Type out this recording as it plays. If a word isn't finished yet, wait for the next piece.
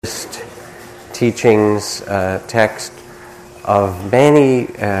teachings text of many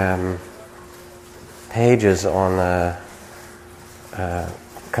pages on a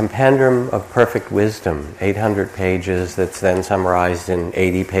compendium of perfect wisdom, 800 pages, that's then summarized in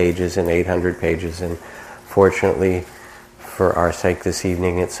 80 pages and 800 pages, and fortunately for our sake this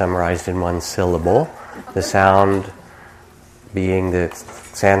evening it's summarized in one syllable, the sound being the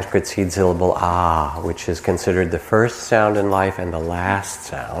Sanskrit seed syllable ah, which is considered the first sound in life and the last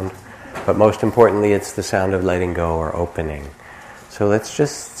sound, but most importantly it's the sound of letting go or opening. So let's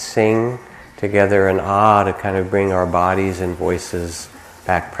just sing together an ah to kind of bring our bodies and voices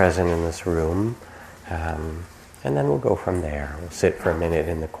back present in this room, and then we'll go from there. We'll sit for a minute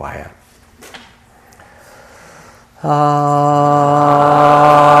in the quiet.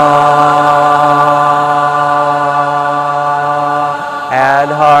 Add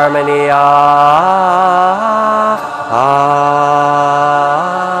harmony.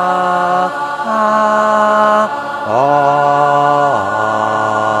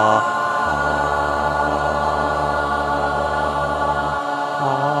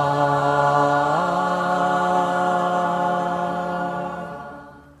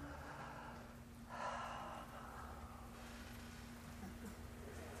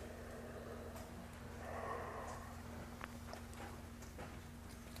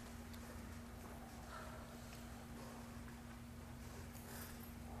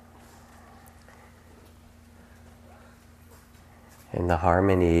 And the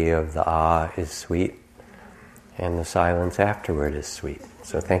harmony of the ah is sweet, and the silence afterward is sweet.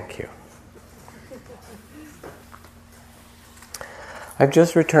 So thank you. I've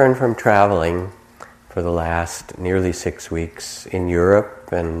just returned from traveling for the last nearly 6 weeks in Europe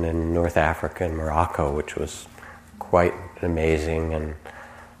and in North Africa and Morocco, which was quite amazing and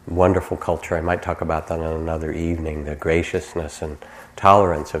wonderful culture. I might talk about that on another evening, the graciousness and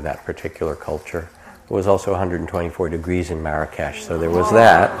tolerance of that particular culture. It was also 124 degrees in Marrakesh, so there was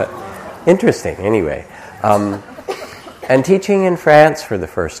that, but interesting anyway. And teaching in France for the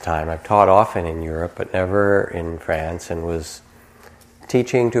first time. I've taught often in Europe, but never in France, and was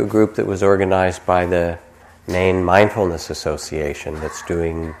teaching to a group that was organized by the main mindfulness association that's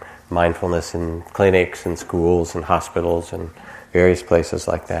doing mindfulness in clinics and schools and hospitals and various places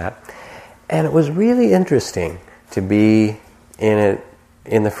like that. And it was really interesting to be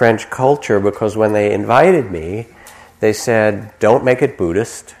in the French culture, because when they invited me, they said, don't make it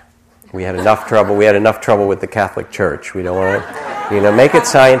Buddhist. We had enough trouble with the Catholic Church. We don't want to, make it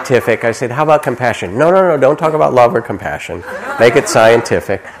scientific. I said, how about compassion? No, don't talk about love or compassion. Make it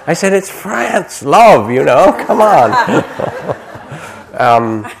scientific. I said, it's France, love, come on.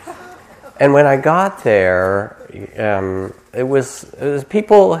 And when I got there, it was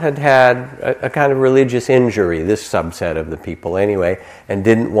people had a kind of religious injury, this subset of the people anyway, and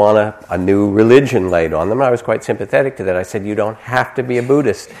didn't want a new religion laid on them. I was quite sympathetic to that. I said, you don't have to be a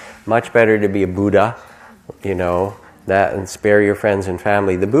Buddhist. Much better to be a Buddha, that, and spare your friends and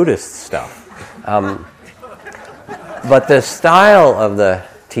family the Buddhist stuff. But the style of the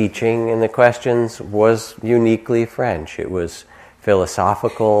teaching and the questions was uniquely French. It was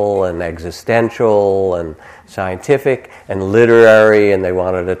philosophical and existential and scientific and literary, and they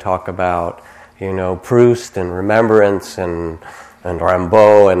wanted to talk about, Proust and remembrance and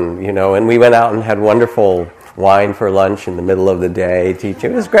Rimbaud, and we went out and had wonderful wine for lunch in the middle of the day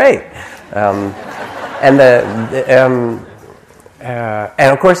teaching. It was great. And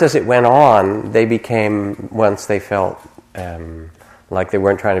of course, as it went on, they became, once they felt like they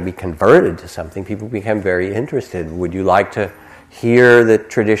weren't trying to be converted to something, people became very interested. Would you like to hear the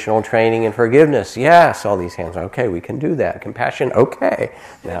traditional training in forgiveness? Yes, all these hands. Okay, we can do that. Compassion? Okay.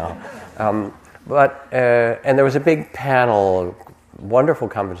 Now, and there was a big panel, wonderful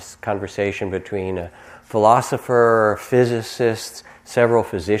conversation between a philosopher, physicists, several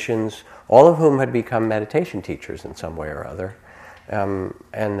physicians, all of whom had become meditation teachers in some way or other. And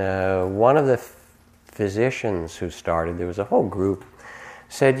one of the physicians who started, there was a whole group,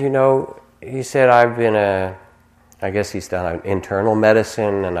 said, he said, I guess he's done internal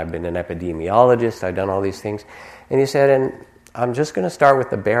medicine, and I've been an epidemiologist, I've done all these things. And he said, and I'm just going to start with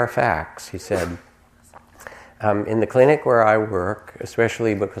the bare facts. He said, in the clinic where I work,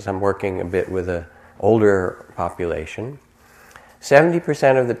 especially because I'm working a bit with an older population,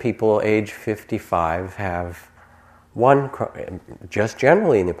 70% of the people age 55 have just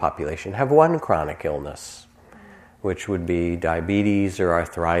generally in the population, have one chronic illness, which would be diabetes or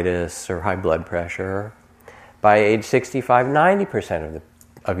arthritis or high blood pressure. By age 65, 90%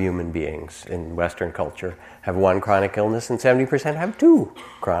 of human beings in Western culture have one chronic illness, and 70% have two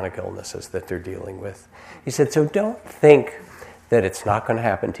chronic illnesses that they're dealing with. He said, so don't think that it's not going to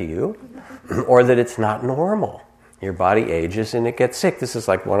happen to you. or that it's not normal. Your body ages and it gets sick. This is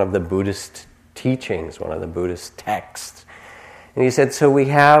like one of the Buddhist teachings, one of the Buddhist texts. And he said, so we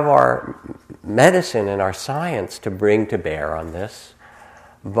have our medicine and our science to bring to bear on this,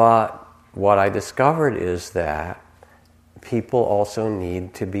 but what I discovered is that people also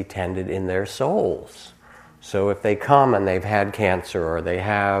need to be tended in their souls. So if they come and they've had cancer or they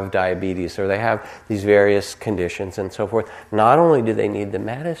have diabetes or they have these various conditions and so forth, not only do they need the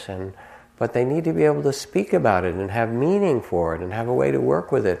medicine, but they need to be able to speak about it and have meaning for it and have a way to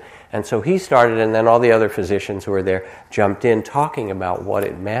work with it. And so he started, and then all the other physicians who were there jumped in talking about what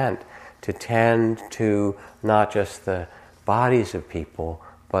it meant to tend to not just the bodies of people,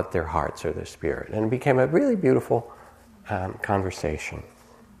 but their hearts or their spirit. And it became a really beautiful conversation.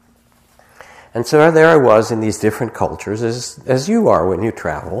 And so there I was in these different cultures, as you are when you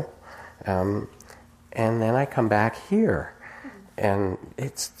travel. And then I come back here. And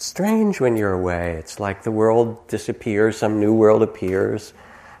it's strange when you're away. It's like the world disappears, some new world appears.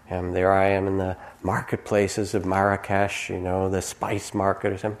 And there I am in the marketplaces of Marrakesh, the spice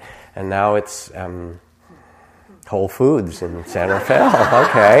market or something. And now it's Whole Foods in San Rafael.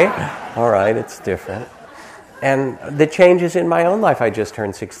 Okay, all right, it's different. And the changes in my own life. I just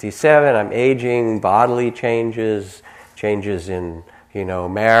turned 67. I'm aging, bodily changes in,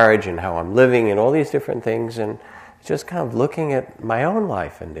 marriage and how I'm living and all these different things. And just kind of looking at my own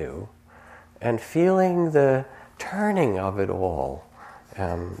life anew and feeling the turning of it all,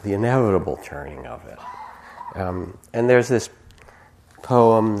 the inevitable turning of it. And there's this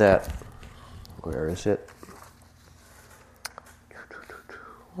poem that, where is it?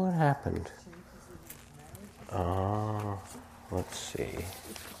 What happened? Let's see.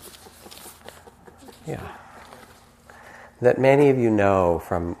 Yeah. That many of you know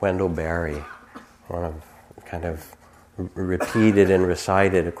from Wendell Berry, one of kind of repeated and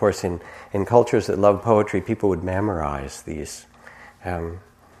recited. Of course, in cultures that love poetry, people would memorize these.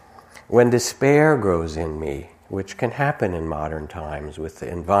 When despair grows in me, which can happen in modern times with the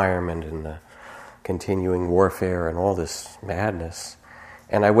environment and the continuing warfare and all this madness,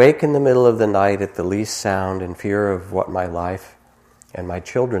 and I wake in the middle of the night at the least sound in fear of what my life and my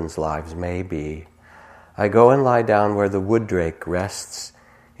children's lives may be, I go and lie down where the wood drake rests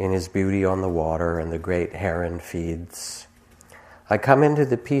in his beauty on the water and the great heron feeds. I come into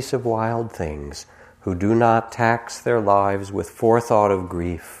the peace of wild things who do not tax their lives with forethought of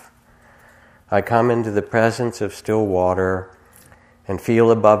grief. I come into the presence of still water and feel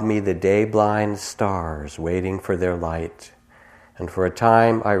above me the day-blind stars waiting for their light. And for a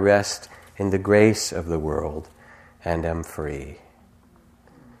time I rest in the grace of the world and am free.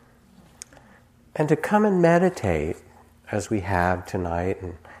 And to come and meditate, as we have tonight,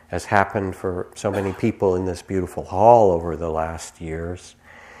 and as happened for so many people in this beautiful hall over the last years,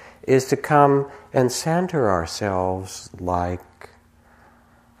 is to come and center ourselves like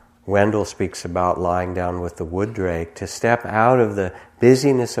Wendell speaks about lying down with the wood drake, to step out of the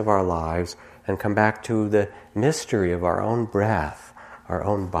busyness of our lives and come back to the mystery of our own breath, our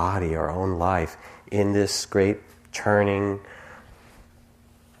own body, our own life in this great churning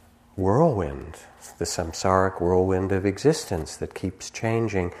whirlwind, the samsaric whirlwind of existence that keeps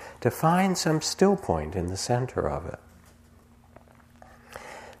changing, to find some still point in the center of it.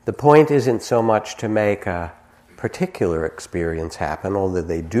 The point isn't so much to make a particular experience happen, although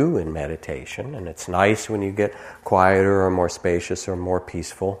they do in meditation, and it's nice when you get quieter or more spacious or more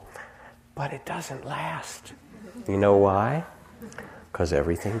peaceful, but it doesn't last. You know why? Because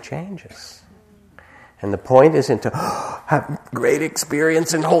everything changes. And the point isn't to have great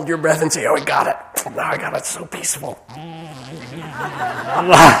experience and hold your breath and say, oh, I got it. Now I got it. It's so peaceful.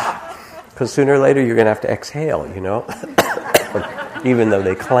 Because sooner or later you're going to have to exhale, even though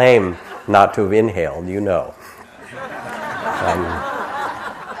they claim not to have inhaled,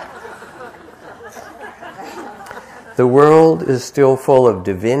 The world is still full of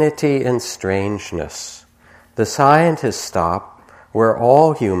divinity and strangeness. The scientists stop where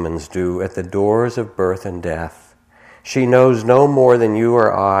all humans do at the doors of birth and death. She knows no more than you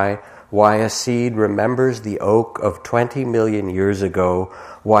or I why a seed remembers the oak of 20 million years ago,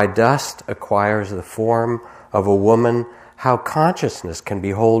 why dust acquires the form of a woman, how consciousness can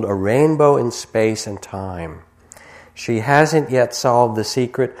behold a rainbow in space and time. She hasn't yet solved the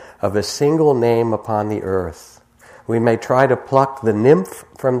secret of a single name upon the earth. We may try to pluck the nymph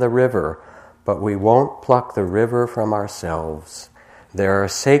from the river, but we won't pluck the river from ourselves. There are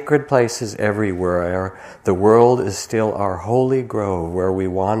sacred places everywhere. The world is still our holy grove where we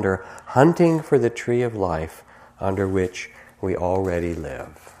wander, hunting for the tree of life under which we already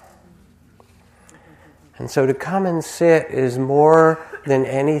live. And so to come and sit is more than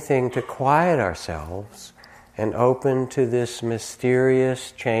anything to quiet ourselves and open to this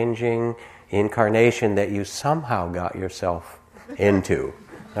mysterious, changing incarnation that you somehow got yourself into.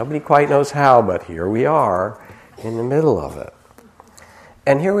 Nobody quite knows how, but here we are in the middle of it.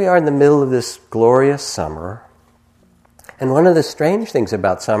 And here we are in the middle of this glorious summer. And one of the strange things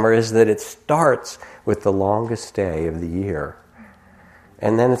about summer is that it starts with the longest day of the year.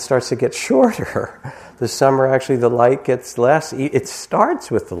 And then it starts to get shorter. The summer, actually, the light gets less. It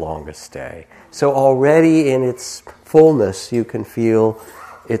starts with the longest day. So already in its fullness, you can feel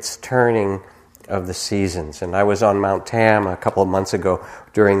its turning of the seasons. And I was on Mount Tam a couple of months ago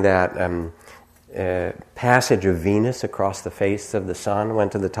during that passage of Venus across the face of the sun.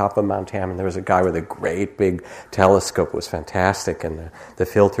 Went to the top of Mount Tam, and there was a guy with a great big telescope. It was fantastic, and the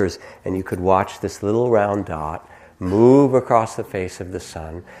filters, and you could watch this little round dot move across the face of the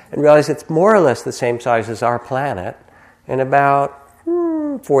sun and realize it's more or less the same size as our planet and about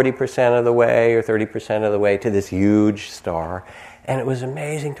 40% of the way or 30% of the way to this huge star. And it was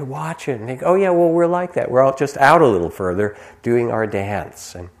amazing to watch it and think, oh yeah, well, we're like that. We're all just out a little further doing our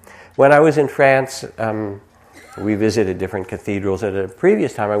dance. And when I was in France, we visited different cathedrals. At a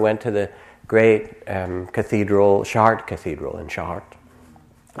previous time, I went to the great cathedral, Chartres Cathedral in Chartres.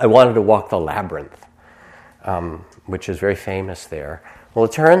 I wanted to walk the labyrinth, which is very famous there. Well,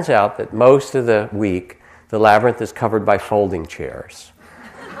 it turns out that most of the week, the labyrinth is covered by folding chairs.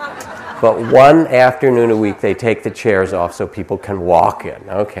 But one afternoon a week, they take the chairs off so people can walk in.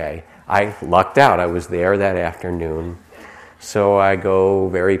 Okay, I lucked out. I was there that afternoon. So I go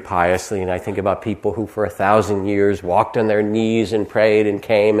very piously, and I think about people who for 1,000 years walked on their knees and prayed and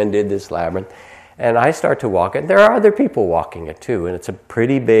came and did this labyrinth. And I start to walk it. There are other people walking it too, and it's a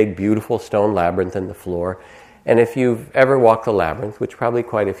pretty big, beautiful stone labyrinth in the floor. And if you've ever walked the labyrinth, which probably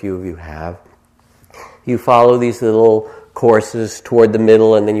quite a few of you have, you follow these little courses toward the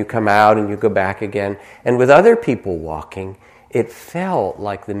middle, and then you come out and you go back again. And with other people walking, it felt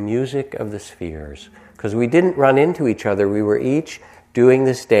like the music of the spheres, because we didn't run into each other. We were each doing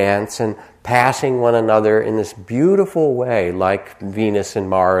this dance and passing one another in this beautiful way, like Venus and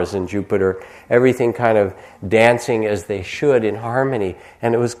Mars and Jupiter, everything kind of dancing as they should in harmony.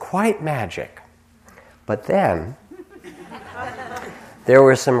 And it was quite magic. But then there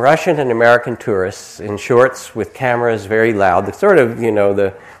were some Russian and American tourists in shorts with cameras very loud, the sort of,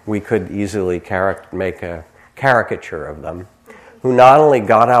 we could easily make a caricature of them, who not only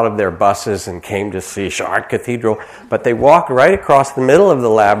got out of their buses and came to see Chartres Cathedral, but they walked right across the middle of the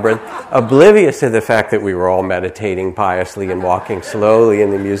labyrinth, oblivious to the fact that we were all meditating piously and walking slowly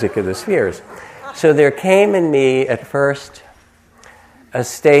in the music of the spheres. So there came in me at first a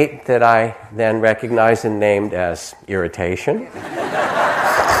state that I then recognized and named as irritation.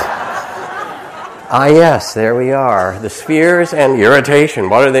 Ah, yes, there we are. The spheres and irritation.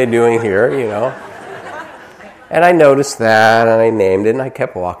 What are they doing here, And I noticed that, and I named it, and I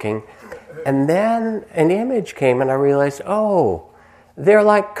kept walking. And then an image came, and I realized, they're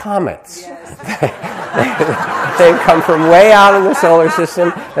like comets. They come from way out in the solar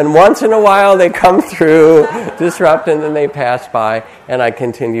system, and once in a while they come through, disrupt, and then they pass by, and I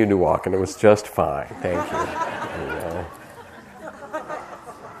continued to walk, and it was just fine. Thank you.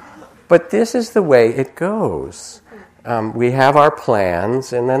 But this is the way it goes. We have our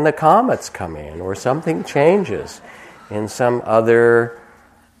plans, and then the comets come in, or something changes in some other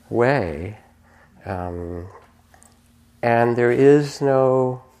way. And there is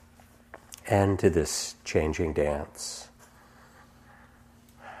no end to this changing dance.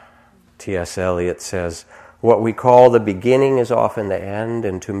 T.S. Eliot says, "What we call the beginning is often the end,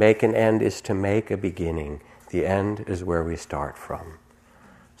 and to make an end is to make a beginning. The end is where we start from."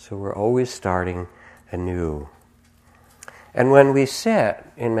 So we're always starting anew. And when we sit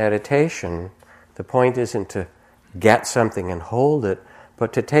in meditation, the point isn't to get something and hold it,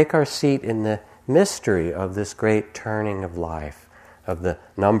 but to take our seat in the mystery of this great turning of life, of the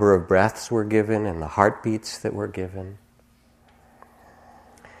number of breaths we're given and the heartbeats that we're given.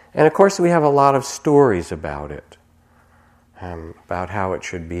 And of course we have a lot of stories about it, about how it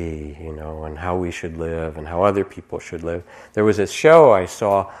should be, and how we should live and how other people should live. There was a show I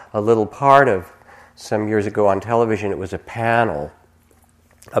saw a little part of some years ago on television. It was a panel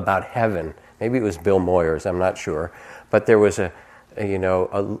about heaven. Maybe it was Bill Moyers, I'm not sure. But there was a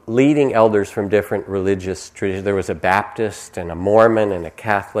leading elders from different religious traditions. There was a Baptist and a Mormon and a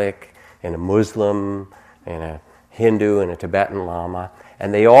Catholic and a Muslim and a Hindu and a Tibetan Lama.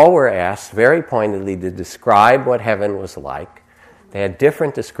 And they all were asked very pointedly to describe what heaven was like. They had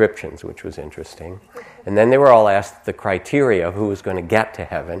different descriptions, which was interesting. And then they were all asked the criteria of who was going to get to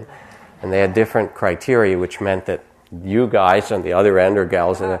heaven. And they had different criteria, which meant that you guys on the other end, or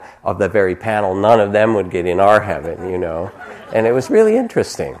gals of the very panel, none of them would get in our heaven, you know. And it was really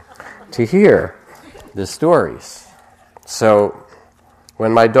interesting to hear the stories. So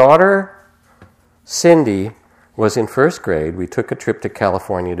when my daughter, Cindy, was in first grade, we took a trip to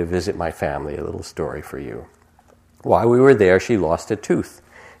California to visit my family. A little story for you. While we were there, she lost a tooth.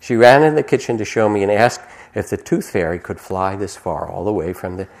 She ran in the kitchen to show me and asked if the tooth fairy could fly this far, all the way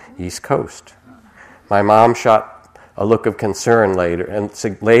from the East Coast. My mom shot a look of concern later and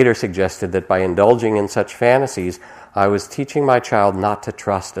later suggested that by indulging in such fantasies, I was teaching my child not to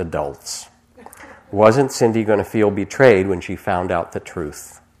trust adults. Wasn't Cindy going to feel betrayed when she found out the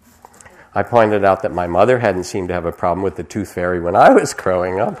truth? I pointed out that my mother hadn't seemed to have a problem with the tooth fairy when I was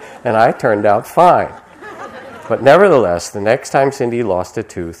growing up, and I turned out fine. But nevertheless, the next time Cindy lost a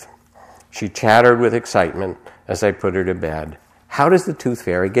tooth, she chattered with excitement as I put her to bed. "How does the tooth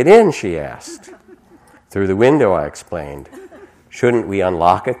fairy get in?" she asked. "Through the window," I explained. "Shouldn't we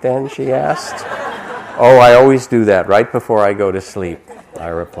unlock it then?" she asked. "Oh, I always do that right before I go to sleep," I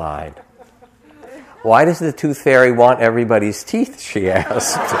replied. "Why does the tooth fairy want everybody's teeth?" she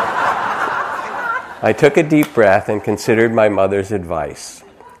asked. I took a deep breath and considered my mother's advice.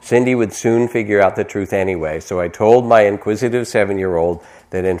 Cindy would soon figure out the truth anyway, so I told my inquisitive 7-year-old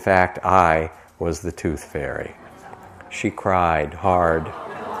that in fact I was the tooth fairy. She cried hard.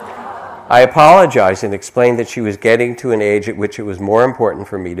 I apologized and explained that she was getting to an age at which it was more important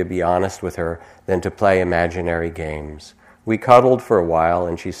for me to be honest with her than to play imaginary games. We cuddled for a while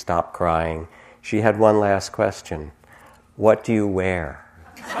and she stopped crying. She had one last question. "What do you wear?"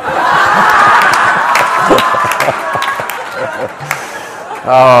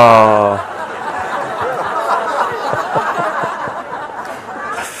 Oh.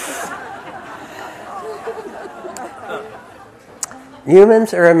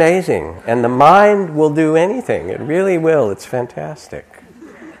 Humans are amazing, and the mind will do anything. It really will. It's fantastic.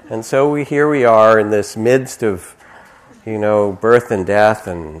 And so here we are in this midst of, birth and death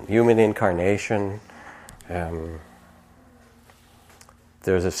and human incarnation.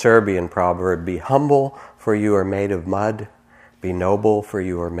 There's a Serbian proverb, "Be humble, for you are made of mud. Be noble, for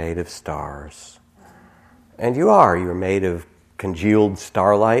you are made of stars." And you are. You're made of congealed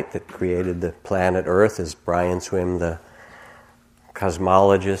starlight that created the planet Earth, as Brian Swim, the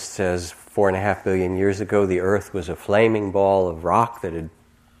cosmologist, says 4.5 billion years ago, the Earth was a flaming ball of rock that had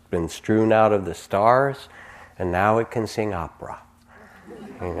been strewn out of the stars, and now it can sing opera.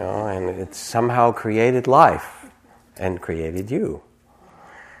 And it somehow created life and created you.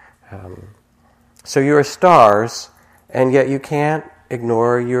 So you're stars, and yet you can't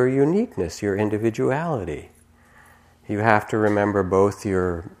ignore your uniqueness, your individuality. You have to remember both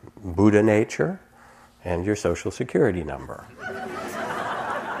your Buddha nature and your social security number.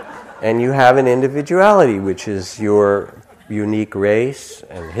 And you have an individuality, which is your unique race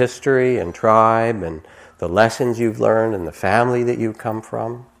and history and tribe and the lessons you've learned and the family that you come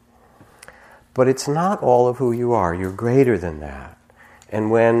from. But it's not all of who you are. You're greater than that. And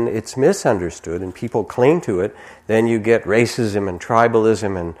when it's misunderstood and people cling to it, then you get racism and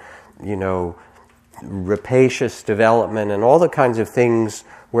tribalism and, rapacious development and all the kinds of things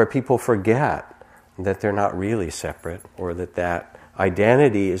where people forget that they're not really separate, or that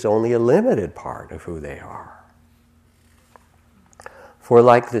identity is only a limited part of who they are. For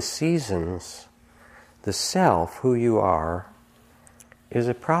like the seasons, the self, who you are, is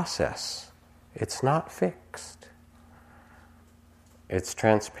a process. It's not fixed. It's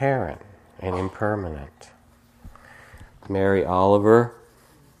transparent and impermanent. Mary Oliver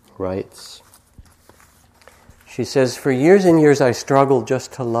writes, she says, "For years and years I struggled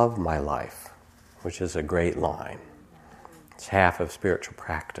just to love my life," which is a great line. It's half of spiritual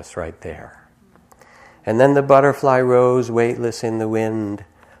practice right there. "And then the butterfly rose weightless in the wind.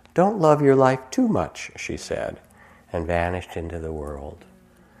 'Don't love your life too much,' she said, and vanished into the world."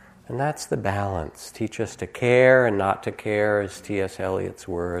 And that's the balance. Teach us to care and not to care, is T.S. Eliot's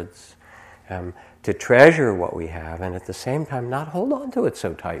words. To treasure what we have, and at the same time not hold on to it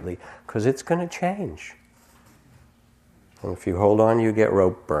so tightly, because it's going to change. And if you hold on, you get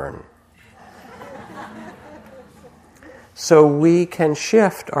rope burn. So we can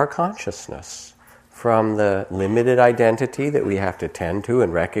shift our consciousness from the limited identity that we have to tend to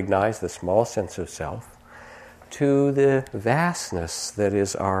and recognize, the small sense of self, to the vastness that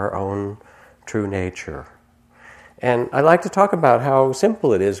is our own true nature. And I like to talk about how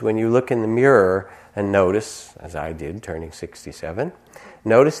simple it is when you look in the mirror and notice, as I did, turning 67,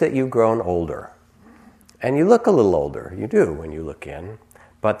 notice that you've grown older. And you look a little older, you do when you look in.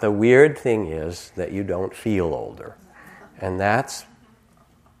 But the weird thing is that you don't feel older. And that's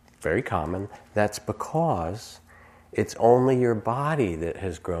very common. That's because It's only your body that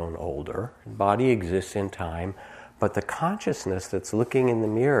has grown older. The body exists in time, but the consciousness that's looking in the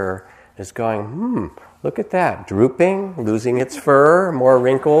mirror is going, look at that, drooping, losing its fur, more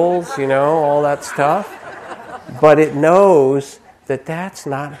wrinkles, all that stuff. But it knows that that's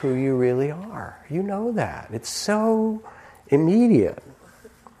not who you really are. You know that. It's so immediate.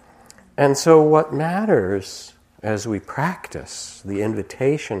 And so what matters as we practice the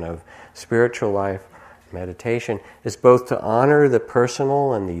invitation of spiritual life meditation is both to honor the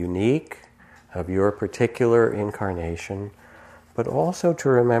personal and the unique of your particular incarnation, but also to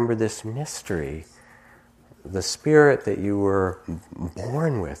remember this mystery, the spirit that you were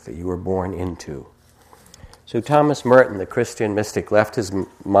born with, that you were born into. So Thomas Merton, the Christian mystic, left his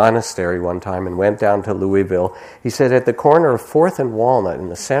monastery one time and went down to Louisville. He said, at the corner of 4th and Walnut, in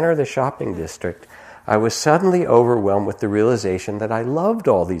the center of the shopping district, I was suddenly overwhelmed with the realization that I loved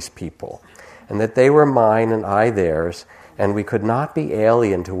all these people, and that they were mine and I theirs, and we could not be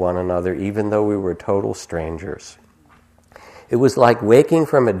alien to one another even though we were total strangers. It was like waking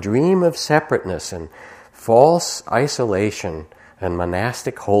from a dream of separateness and false isolation and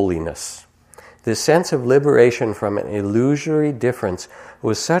monastic holiness. This sense of liberation from an illusory difference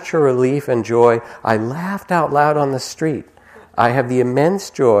was such a relief and joy, I laughed out loud on the street. I have the immense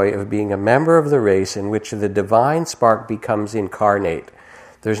joy of being a member of the race in which the divine spark becomes incarnate.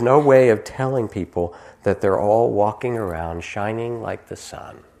 There's no way of telling people that they're all walking around shining like the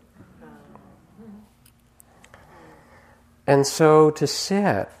sun. And so to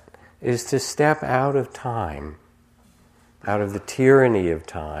sit is to step out of time, out of the tyranny of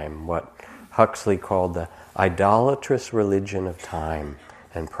time, what Huxley called the idolatrous religion of time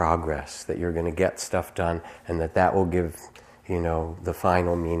and progress, that you're going to get stuff done and that will give, the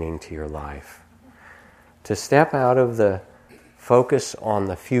final meaning to your life. To step out of the focus on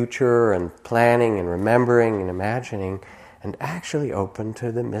the future and planning and remembering and imagining and actually open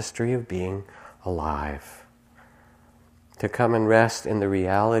to the mystery of being alive. To come and rest in the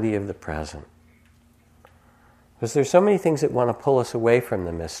reality of the present. Because there's so many things that want to pull us away from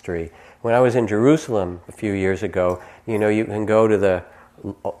the mystery. When I was in Jerusalem a few years ago, you can go to the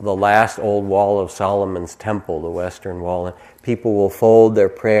last old wall of Solomon's temple, the Western Wall, and people will fold their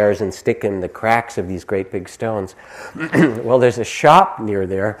prayers and stick in the cracks of these great big stones. Well, there's a shop near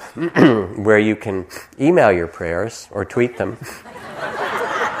there where you can email your prayers or tweet them.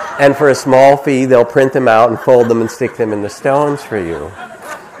 And for a small fee, they'll print them out and fold them and stick them in the stones for you.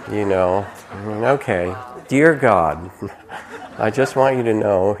 Okay. Dear God, I just want you to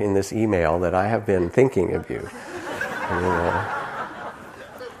know in this email that I have been thinking of you.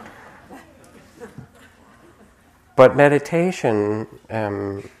 But meditation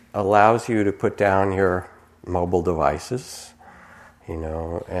allows you to put down your mobile devices,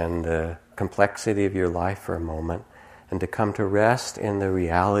 and the complexity of your life for a moment, and to come to rest in the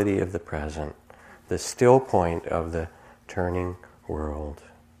reality of the present, the still point of the turning world.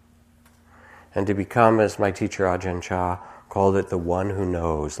 And to become, as my teacher Ajahn Chah called it, the one who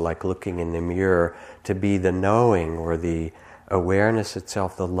knows, like looking in the mirror, to be the knowing or the awareness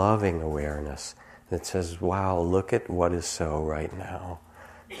itself, the loving awareness that says, wow, look at what is so right now.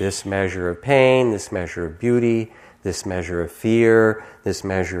 This measure of pain, this measure of beauty, this measure of fear, this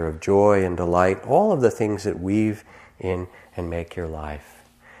measure of joy and delight, all of the things that weave in and make your life.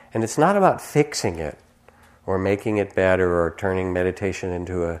 And it's not about fixing it or making it better or turning meditation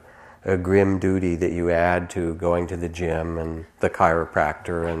into a grim duty that you add to going to the gym and the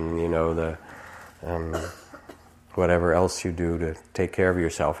chiropractor and, the whatever else you do to take care of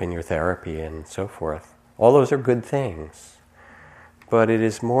yourself in your therapy and so forth. All those are good things. But it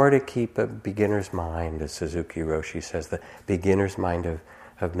is more to keep a beginner's mind, as Suzuki Roshi says, the beginner's mind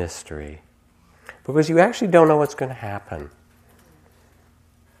of mystery. Because you actually don't know what's going to happen.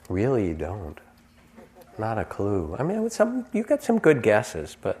 Really, you don't. Not a clue. I mean, you got some good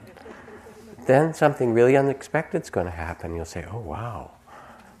guesses, but then something really unexpected is going to happen. You'll say, oh, wow.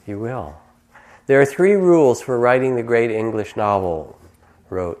 You will. There are 3 rules for writing the great English novel,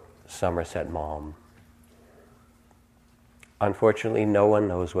 wrote Somerset Maugham. Unfortunately, no one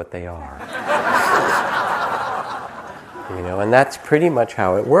knows what they are. And that's pretty much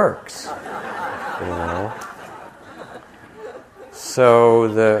how it works. So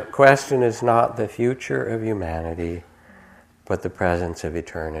the question is not the future of humanity, but the presence of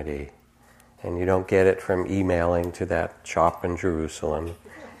eternity. And you don't get it from emailing to that shop in Jerusalem.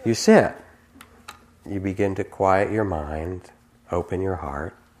 You sit. You begin to quiet your mind, open your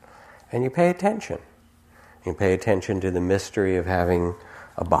heart, and you pay attention. You pay attention to the mystery of having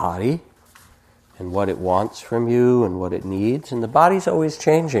a body and what it wants from you and what it needs. And the body's always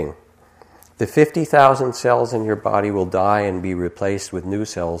changing. The 50,000 cells in your body will die and be replaced with new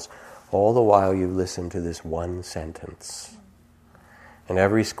cells, all the while you listen to this one sentence. And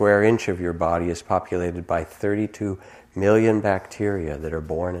every square inch of your body is populated by 32 million bacteria that are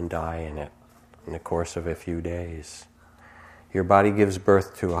born and die in it in the course of a few days. Your body gives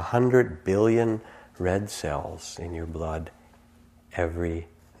birth to 100 billion red cells in your blood every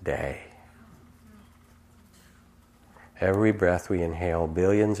day. Every breath we inhale,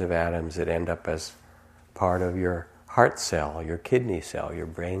 billions of atoms that end up as part of your heart cell, your kidney cell, your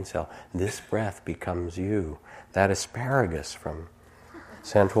brain cell. This breath becomes you. That asparagus from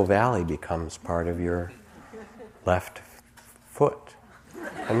Central Valley becomes part of your left foot.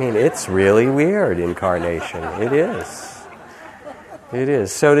 I mean, it's really weird, incarnation. It is. It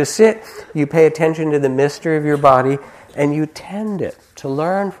is. So to sit, you pay attention to the mystery of your body and you tend it, to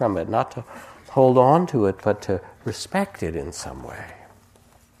learn from it, not to hold on to it, but to respect it in some way.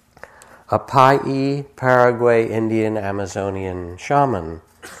 A Pai, Paraguay, Indian, Amazonian shaman,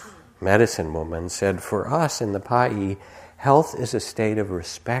 medicine woman, said, for us in the Pai, health is a state of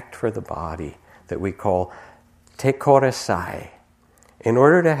respect for the body that we call tekoresai. In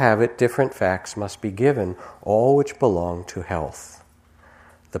order to have it, different facts must be given, all which belong to health.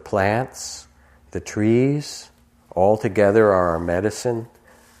 The plants, the trees, all together are our medicine.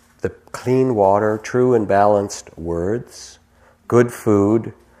 The clean water, true and balanced words, good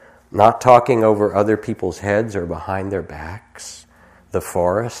food, not talking over other people's heads or behind their backs, the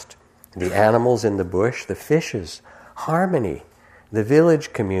forest, the animals in the bush, the fishes, harmony, the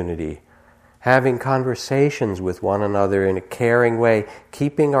village community, having conversations with one another in a caring way,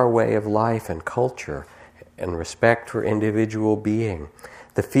 keeping our way of life and culture and respect for individual being,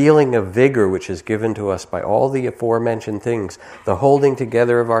 the feeling of vigor which is given to us by all the aforementioned things, the holding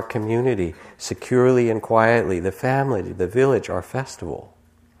together of our community securely and quietly, the family, the village, our festival.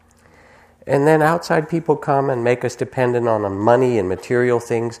 And then outside people come and make us dependent on money and material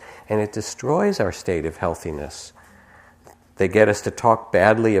things, and it destroys our state of healthiness. They get us to talk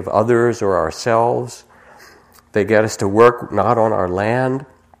badly of others or ourselves. They get us to work not on our land.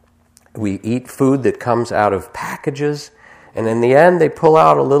 We eat food that comes out of packages. And in the end, they pull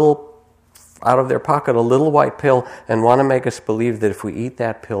out out of their pocket a little white pill and want to make us believe that if we eat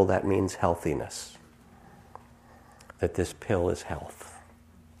that pill, that means healthiness. That this pill is health.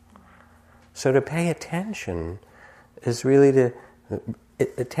 So to pay attention is really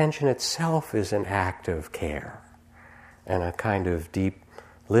attention itself is an act of care and a kind of deep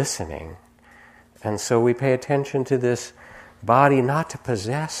listening. And so we pay attention to this body not to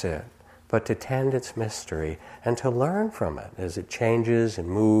possess it, but to tend its mystery and to learn from it as it changes and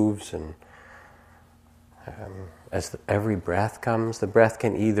moves. And as every breath comes, the breath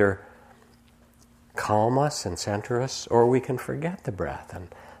can either calm us and center us, or we can forget the breath and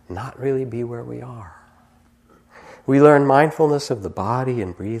not really be where we are. We learn mindfulness of the body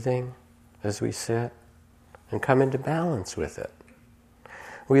and breathing as we sit and come into balance with it.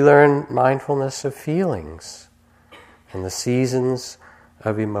 We learn mindfulness of feelings and the seasons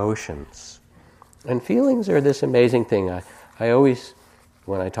of emotions. And feelings are this amazing thing. I always,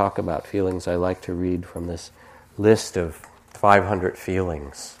 when I talk about feelings, I like to read from this list of 500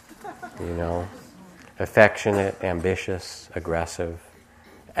 feelings. Affectionate, ambitious, aggressive,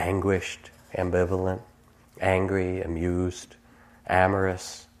 anguished, ambivalent, angry, amused,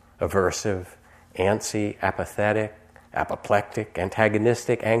 amorous, aversive, antsy, apathetic, apoplectic,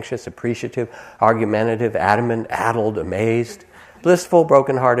 antagonistic, anxious, appreciative, argumentative, adamant, addled, amazed, blissful,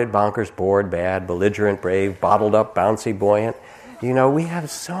 broken-hearted, bonkers, bored, bad, belligerent, brave, bottled up, bouncy, buoyant. We have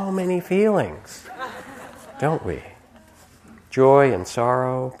so many feelings, don't we? Joy and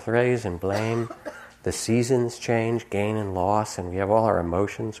sorrow, praise and blame. The seasons change, gain and loss, and we have all our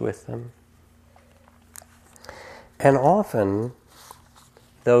emotions with them. And often,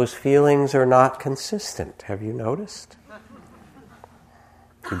 those feelings are not consistent. Have you noticed?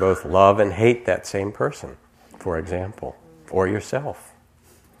 You both love and hate that same person, for example, or yourself.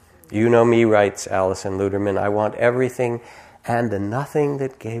 You know me, writes Alison Luderman, I want everything and the nothing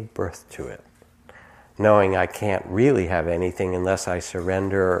that gave birth to it, knowing I can't really have anything unless I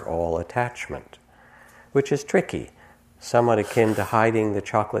surrender all attachment, which is tricky, somewhat akin to hiding the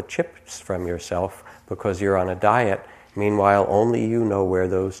chocolate chips from yourself because you're on a diet. Meanwhile, only you know where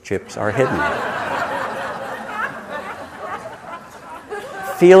those chips are hidden.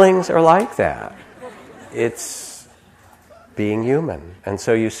 Feelings are like that. It's being human. And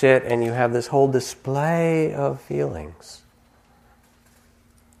so you sit and you have this whole display of feelings.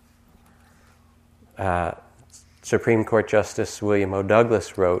 Supreme Court Justice William O.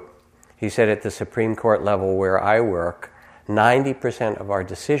 Douglas wrote, he said, at the Supreme Court level where I work, 90% of our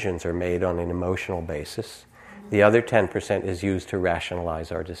decisions are made on an emotional basis. The other 10% is used to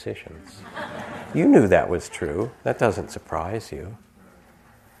rationalize our decisions. You knew that was true. That doesn't surprise you.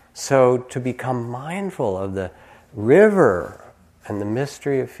 So to become mindful of the river and the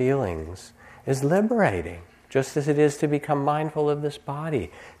mystery of feelings is liberating, just as it is to become mindful of this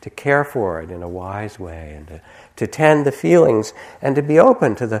body, to care for it in a wise way, and to tend the feelings, and to be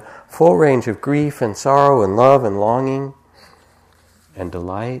open to the full range of grief and sorrow and love and longing and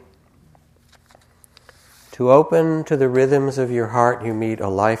delight. To open to the rhythms of your heart, you meet a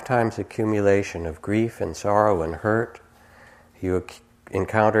lifetime's accumulation of grief and sorrow and hurt. You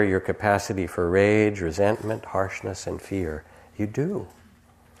encounter your capacity for rage, resentment, harshness, and fear. You do.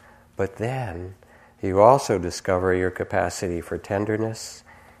 But then you also discover your capacity for tenderness,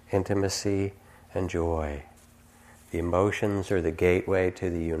 intimacy, and joy. The emotions are the gateway to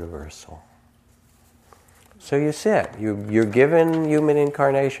the universal. So you sit. You're given human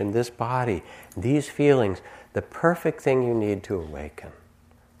incarnation, this body, these feelings, the perfect thing you need to awaken,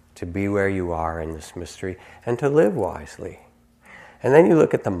 to be where you are in this mystery, and to live wisely. And then you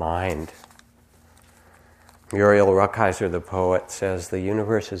look at the mind. Muriel Rukeyser, the poet, says the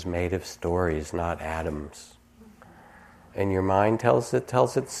universe is made of stories, not atoms. And your mind tells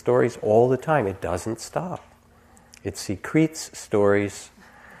its stories all the time. It doesn't stop. It secretes stories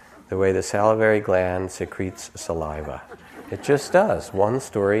the way the salivary gland secretes saliva. It just does, one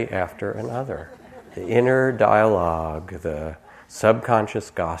story after another. The inner dialogue, the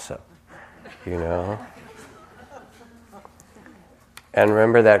subconscious gossip, you know. And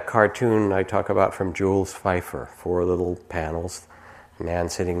remember that cartoon I talk about from Jules Pfeiffer, 4 little panels, man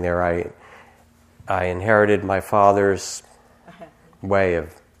sitting there. I inherited my father's way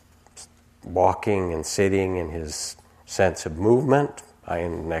of walking and sitting and his sense of movement.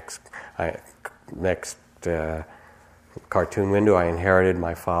 Next cartoon window, I inherited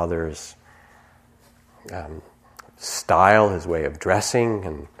my father's style, his way of dressing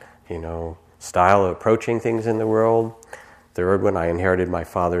and, style of approaching things in the world. Third one, I inherited my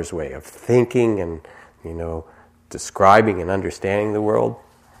father's way of thinking and, describing and understanding the world.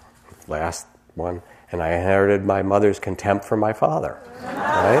 Last one, and I inherited my mother's contempt for my father,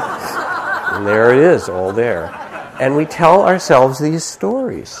 right? And there it is, all there. And we tell ourselves these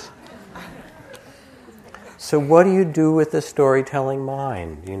stories. So what do you do with the storytelling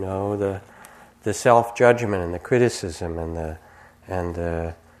mind? The self-judgment and the criticism and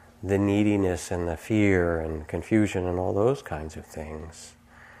the neediness and the fear and confusion and all those kinds of things.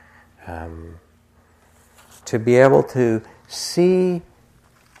 To be able to see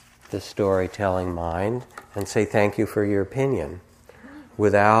the storytelling mind and say thank you for your opinion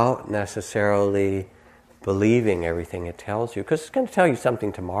without necessarily believing everything it tells you, because it's going to tell you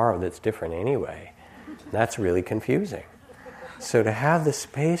something tomorrow that's different anyway. That's really confusing. So to have the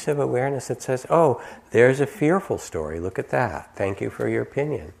space of awareness that says, oh, there's a fearful story, look at that, thank you for your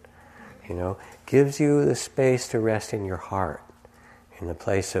opinion, gives you the space to rest in your heart, in the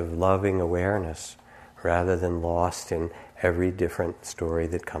place of loving awareness, rather than lost in every different story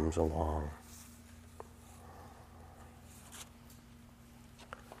that comes along.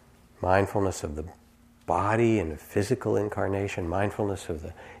 Mindfulness of the body and the physical incarnation, mindfulness of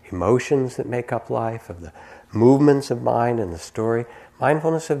the emotions that make up life, of the movements of mind and the story,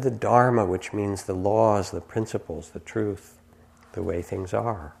 mindfulness of the Dharma, which means the laws, the principles, the truth, the way things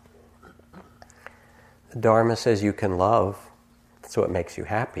are. The Dharma says you can love, that's what makes you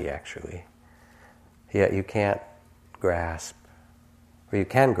happy actually, yet you can't grasp, or you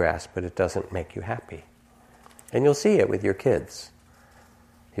can grasp, but it doesn't make you happy. And you'll see it with your kids.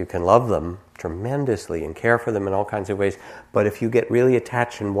 You can love them tremendously and care for them in all kinds of ways, but if you get really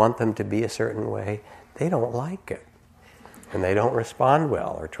attached and want them to be a certain way, they don't like it. And they don't respond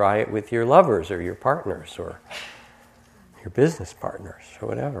well. Or try it with your lovers or your partners or your business partners or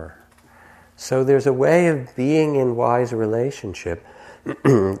whatever. So there's a way of being in wise relationship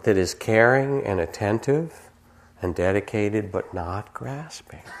that is caring and attentive and dedicated but not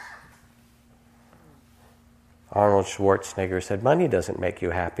grasping. Arnold Schwarzenegger said, money doesn't make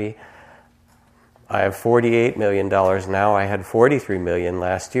you happy. I have $48 million now. I had $43 million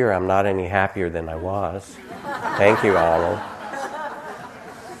last year. I'm not any happier than I was. Thank you, Arnold.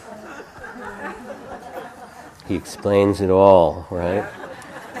 He explains it all, right?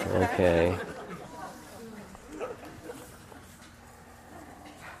 Okay.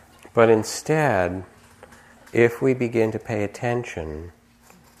 But instead, if we begin to pay attention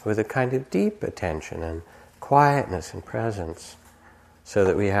with a kind of deep attention and quietness and presence, so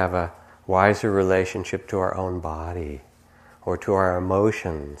that we have a wiser relationship to our own body or to our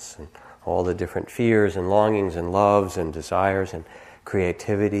emotions, all the different fears and longings and loves and desires and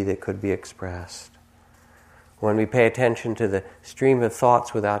creativity that could be expressed. When we pay attention to the stream of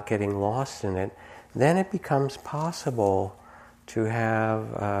thoughts without getting lost in it, then it becomes possible to have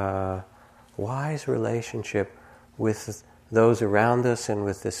a wise relationship with those around us and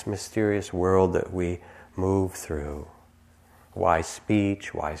with this mysterious world that we move through. Wise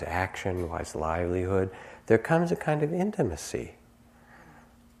speech, wise action, wise livelihood. There comes a kind of intimacy.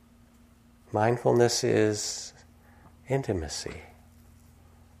 Mindfulness is intimacy,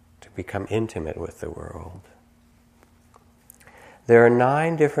 to become intimate with the world. There are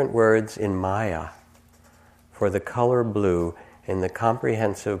 9 different words in Maya for the color blue in the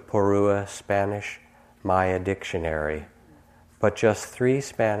comprehensive Porua Spanish Maya dictionary, but just 3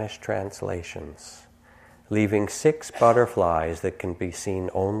 Spanish translations, leaving 6 butterflies that can be seen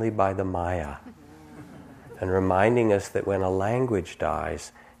only by the Maya, and reminding us that when a language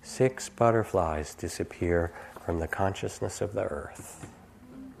dies, 6 butterflies disappear from the consciousness of the earth.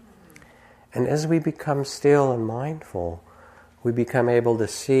 And as we become still and mindful, we become able to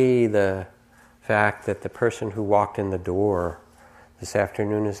see the fact that the person who walked in the door this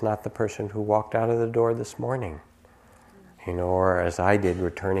afternoon is not the person who walked out of the door this morning. Or as I did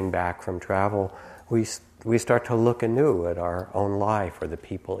returning back from travel, we start to look anew at our own life or the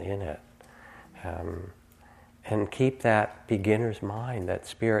people in it. And keep that beginner's mind, that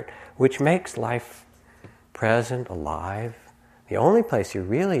spirit, which makes life present, alive. The only place you're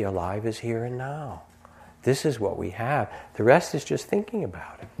really alive is here and now. This is what we have. The rest is just thinking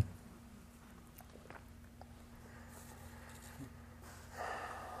about it.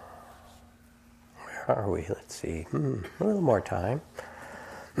 Where are we? Let's see. A little more time.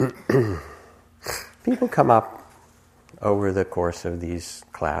 People come up over the course of these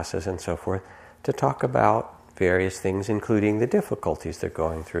classes and so forth to talk about various things, including the difficulties they're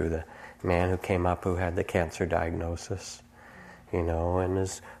going through. The man who came up who had the cancer diagnosis, and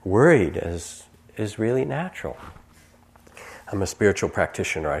is worried, is really natural. I'm a spiritual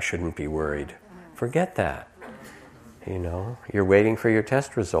practitioner, I shouldn't be worried. Forget that. You're waiting for your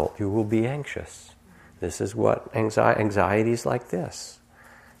test result, you will be anxious. This is what anxiety's like this.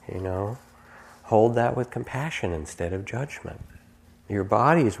 Hold that with compassion instead of judgment. Your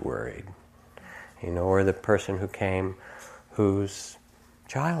body's worried. Or the person who came whose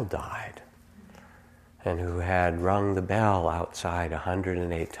child died and who had rung the bell outside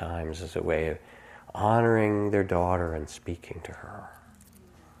 108 times as a way of honoring their daughter and speaking to her.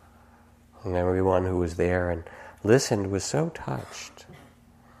 And everyone who was there and listened was so touched.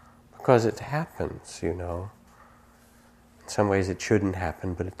 Because it happens, In some ways it shouldn't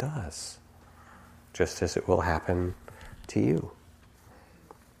happen, but it does. Just as it will happen to you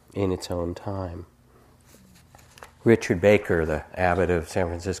in its own time. Richard Baker, the abbot of San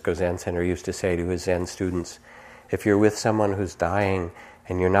Francisco Zen Center, used to say to his Zen students, if you're with someone who's dying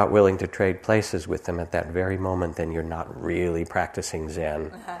and you're not willing to trade places with them at that very moment, then you're not really practicing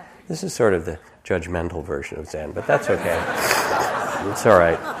Zen. This is sort of the judgmental version of Zen, but that's okay. It's all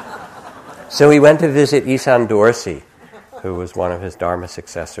right. So he went to visit Isan Dorsey, who was one of his Dharma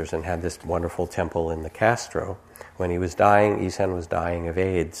successors and had this wonderful temple in the Castro. When he was dying, Isan was dying of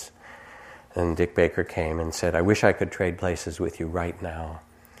AIDS. And Dick Baker came and said, I wish I could trade places with you right now.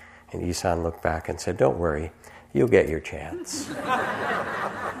 And Isan looked back and said, don't worry, you'll get your chance.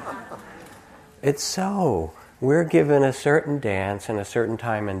 It's so. We're given a certain dance and a certain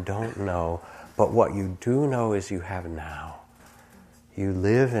time and don't know, but what you do know is you have now. You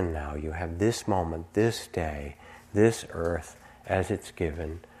live in now. You have this moment, this day, this earth as it's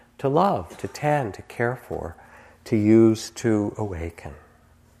given to love, to tend, to care for, to use to awaken.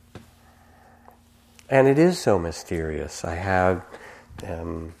 And it is so mysterious. I have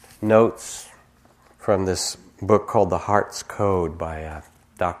notes from this book called The Heart's Code by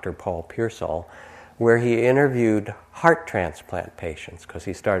Dr. Paul Pearsall, where he interviewed heart transplant patients because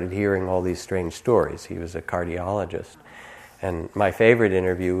he started hearing all these strange stories. He was a cardiologist. And my favorite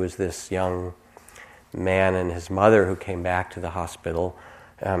interview was this young man and his mother who came back to the hospital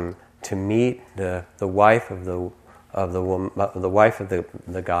to meet the wife of the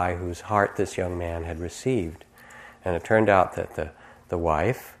guy whose heart this young man had received. And it turned out that the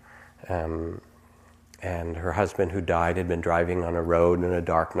wife and her husband who died had been driving on a road in a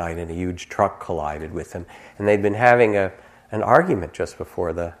dark night and a huge truck collided with them. And they'd been having an argument just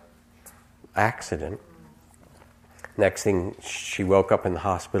before the accident. Next thing, she woke up in the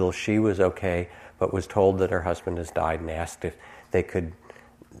hospital. She was okay, but was told that her husband has died and asked if they could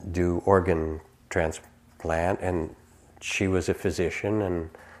do organ transplant. And she was a physician and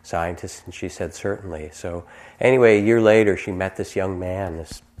scientist, and she said certainly. So anyway, a year later, she met this young man,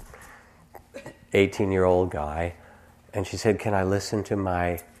 this 18-year-old guy, and she said, "Can I listen to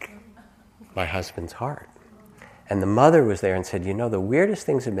my husband's heart?" And the mother was there and said, "You know, the weirdest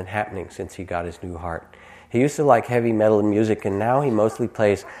things have been happening since he got his new heart. He used to like heavy metal music, and now he mostly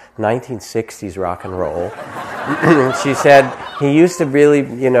plays 1960s rock and roll." She said, "He used to really,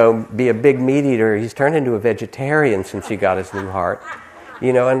 be a big meat eater. He's turned into a vegetarian since he got his new heart.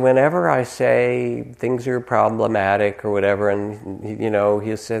 And whenever I say things are problematic or whatever, and,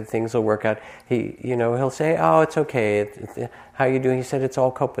 he said things will work out, he'll say, 'Oh, it's okay. How you doing?' He said, 'It's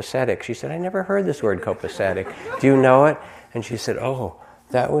all copacetic.'" She said, "I never heard this word copacetic. Do you know it?" And she said, "Oh,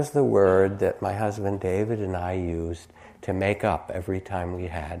 that was the word that my husband David and I used to make up every time we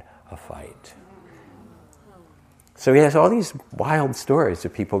had a fight." So he has all these wild stories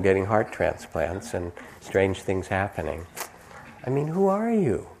of people getting heart transplants and strange things happening. I mean, who are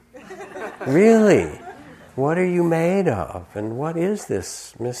you? Really? What are you made of? And what is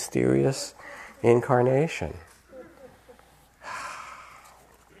this mysterious incarnation?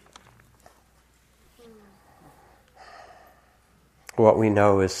 What we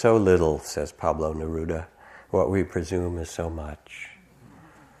know is so little, says Pablo Neruda. What we presume is so much.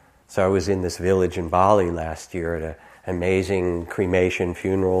 So I was in this village in Bali last year at an amazing cremation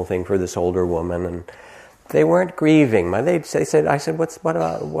funeral thing for this older woman, and they weren't grieving. I said,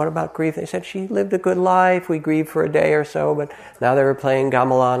 what about grief? They said, "She lived a good life. We grieved for a day or so, but now they were playing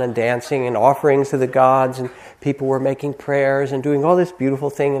gamelan and dancing and offerings to the gods, and people were making prayers and doing all this beautiful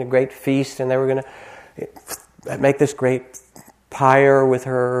thing and a great feast, and they were going to make this great pyre with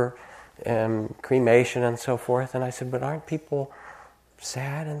her cremation and so forth." And I said, "But aren't people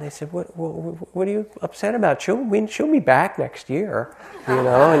sad?" And they said, what are you upset about? She'll be back next year,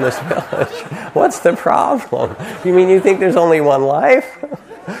 in this village. What's the problem? You mean you think there's only one life?"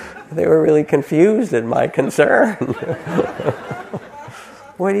 They were really confused at my concern.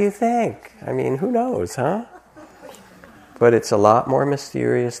 What do you think? I mean, who knows, huh? But it's a lot more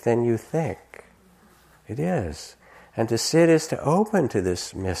mysterious than you think. It is. And to sit is to open to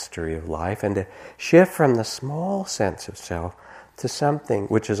this mystery of life and to shift from the small sense of self to something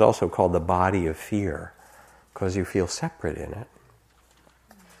which is also called the body of fear, because you feel separate in it,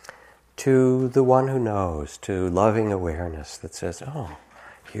 to the one who knows, to loving awareness that says, "Oh,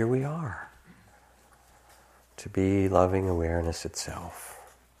 here we are." To be loving awareness itself.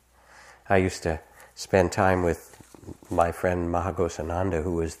 I used to spend time with my friend Mahagosananda,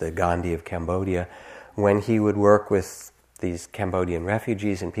 who was the Gandhi of Cambodia, when he would work with these Cambodian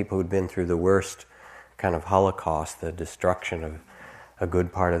refugees and people who'd been through the worst kind of Holocaust, the destruction of a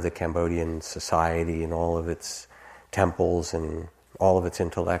good part of the Cambodian society and all of its temples and all of its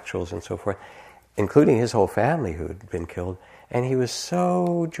intellectuals and so forth, including his whole family who had been killed. And he was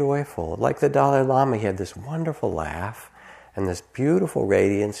so joyful. Like the Dalai Lama, he had this wonderful laugh and this beautiful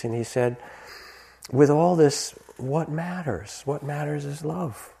radiance, and he said, "With all this, what matters? What matters is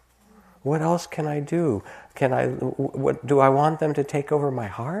love. What else can I do? What do I want them to take over my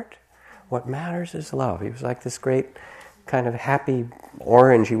heart? What matters is love." He was like this great kind of happy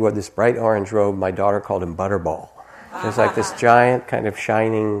orange. He wore this bright orange robe. My daughter called him Butterball. He was like this giant kind of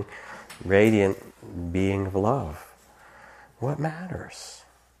shining, radiant being of love. What matters?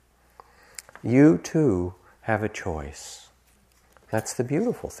 You too have a choice. That's the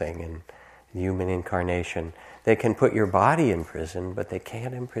beautiful thing in human incarnation. They can put your body in prison, but they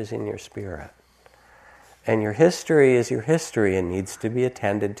can't imprison your spirit. And your history is your history and needs to be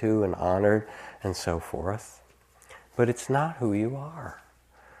attended to and honored and so forth. But it's not who you are.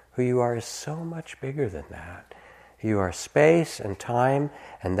 Who you are is so much bigger than that. You are space and time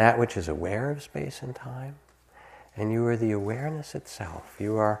and that which is aware of space and time. And you are the awareness itself.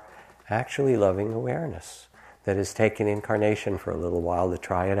 You are actually loving awareness that has taken incarnation for a little while to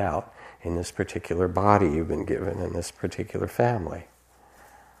try it out in this particular body you've been given in this particular family.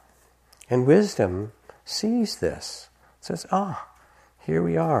 And wisdom sees this. It says, here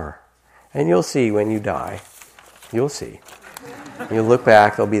we are. And you'll see when you die. You'll see. You'll look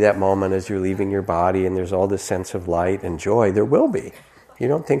back, there'll be that moment as you're leaving your body and there's all this sense of light and joy. There will be. You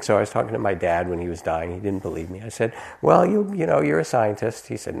don't think so? I was talking to my dad when he was dying. He didn't believe me. I said, well, you're a scientist.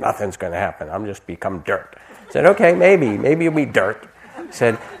 He said, nothing's going to happen. I'm just become dirt. I said, okay, maybe you'll be dirt. He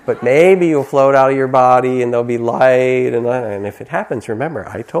said, but maybe you'll float out of your body and there'll be light. And if it happens, remember,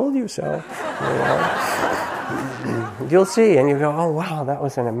 I told you so. You'll see. And you go, oh, wow, that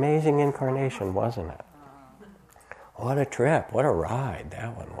was an amazing incarnation, wasn't it? What a trip. What a ride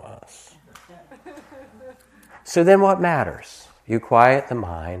that one was. So then what matters? You quiet the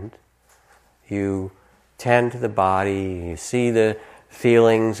mind. You tend to the body. You see the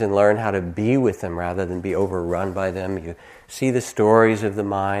feelings and learn how to be with them rather than be overrun by them. You see the stories of the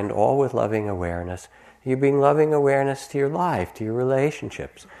mind, all with loving awareness. You bring loving awareness to your life, to your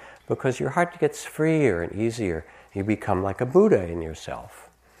relationships, because your heart gets freer and easier. You become like a Buddha in yourself.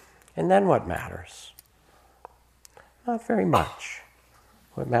 And then what matters? Not very much.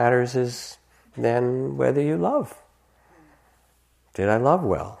 What matters is then whether you love. Did I love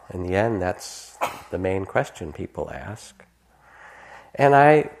well? In the end, that's the main question people ask. And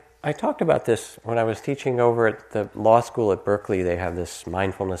I talked about this when I was teaching over at the law school at Berkeley. They have this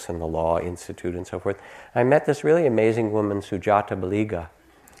Mindfulness in the Law Institute and so forth. I met this really amazing woman, Sujata Baliga,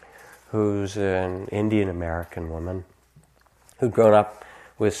 who's an Indian-American woman who'd grown up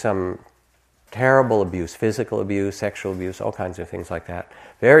with some terrible abuse, physical abuse, sexual abuse, all kinds of things like that.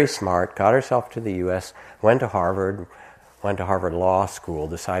 Very smart, got herself to the U.S., went to Harvard Law School,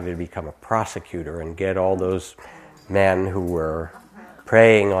 decided to become a prosecutor and get all those men who were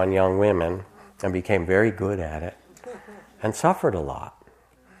preying on young women, and became very good at it, and suffered a lot.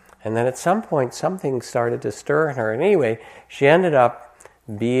 And then at some point, something started to stir in her. And anyway, she ended up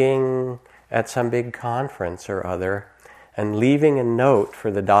being at some big conference or other, and leaving a note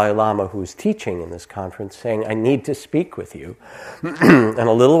for the Dalai Lama who was teaching in this conference saying, I need to speak with you. And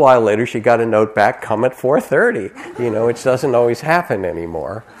a little while later she got a note back, come at 4:30, which doesn't always happen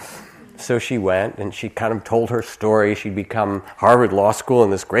anymore. So she went and she kind of told her story. She'd become Harvard Law School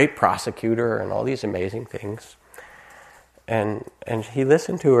and this great prosecutor and all these amazing things. And he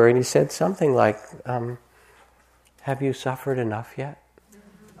listened to her and he said something like, have you suffered enough yet?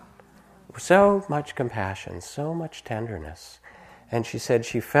 So much compassion, so much tenderness. And she said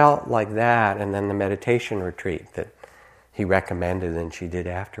she felt like that, and then the meditation retreat that he recommended and she did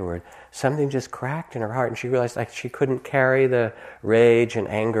afterward, something just cracked in her heart, and she realized like she couldn't carry the rage and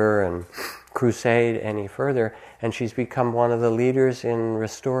anger and crusade any further, and she's become one of the leaders in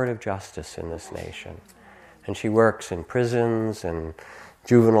restorative justice in this nation. And she works in prisons and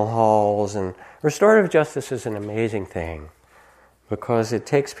juvenile halls, and restorative justice is an amazing thing, because it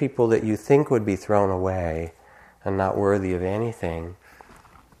takes people that you think would be thrown away and not worthy of anything,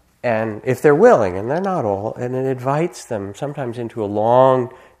 and if they're willing, and they're not all, and it invites them sometimes into a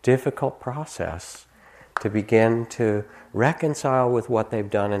long, difficult process to begin to reconcile with what they've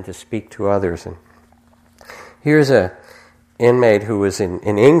done and to speak to others. And here's a inmate who was in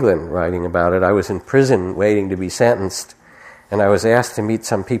England writing about it. I was in prison waiting to be sentenced, and I was asked to meet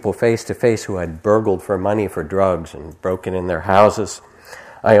some people face to face who had burgled for money for drugs and broken in their houses.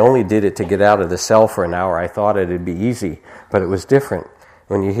 I only did it to get out of the cell for an hour. I thought it'd be easy, but it was different.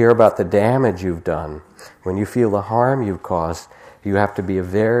 When you hear about the damage you've done, when you feel the harm you've caused, you have to be a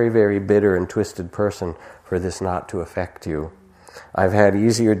very, very bitter and twisted person for this not to affect you. I've had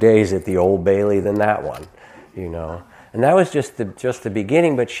easier days at the Old Bailey than that one, And that was just the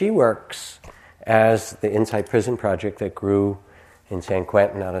beginning, but she works as the Inside Prison Project that grew in San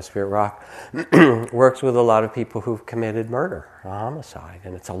Quentin out of Spirit Rock, works with a lot of people who've committed murder, a homicide.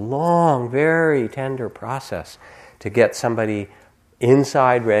 And it's a long, very tender process to get somebody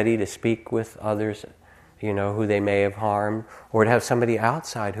inside ready to speak with others, who they may have harmed, or to have somebody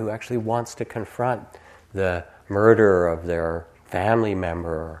outside who actually wants to confront the murder of their family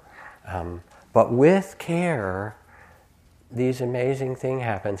member. But with care, these amazing thing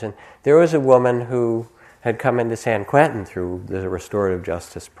happens. And there was a woman who had come into San Quentin through the Restorative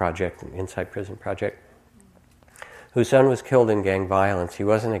Justice Project, Inside Prison Project, whose son was killed in gang violence. He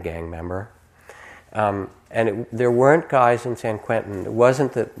wasn't a gang member. There weren't guys in San Quentin. It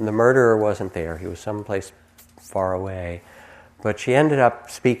wasn't that the murderer wasn't there. He was someplace far away. But she ended up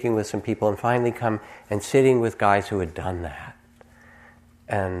speaking with some people and finally come and sitting with guys who had done that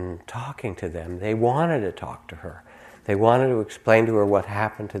and talking to them. They wanted to talk to her. They wanted to explain to her what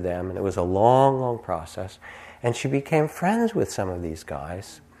happened to them, and it was a long, long process. And she became friends with some of these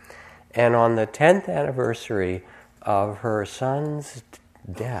guys. And on the 10th anniversary of her son's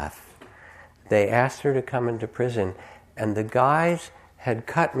death, they asked her to come into prison, and the guys had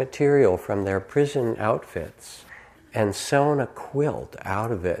cut material from their prison outfits and sewn a quilt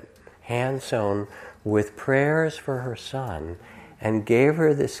out of it, hand sewn, with prayers for her son, and gave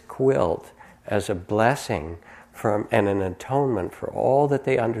her this quilt as a blessing and an atonement for all that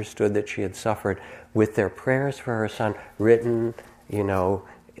they understood that she had suffered, with their prayers for her son written,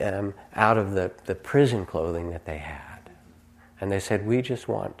 out of the prison clothing that they had. And they said, we just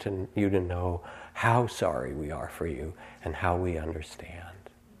want you to know how sorry we are for you and how we understand.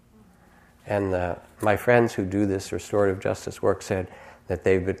 And my friends who do this restorative justice work said that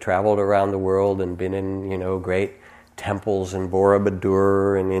they've traveled around the world and been in, great temples in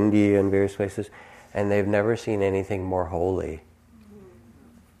Borobudur in India and various places, and they've never seen anything more holy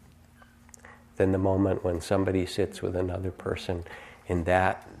than the moment when somebody sits with another person in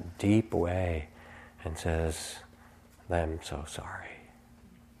that deep way and says, I'm so sorry.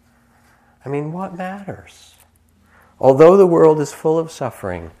 I mean, what matters? Although the world is full of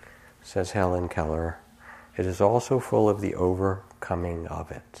suffering, says Helen Keller, it is also full of the overcoming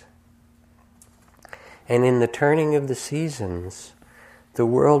of it. And in the turning of the seasons, the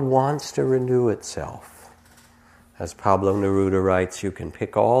world wants to renew itself. As Pablo Neruda writes, you can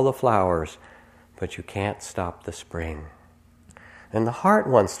pick all the flowers, but you can't stop the spring. And the heart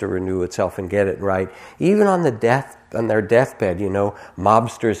wants to renew itself and get it right. Even on their deathbed,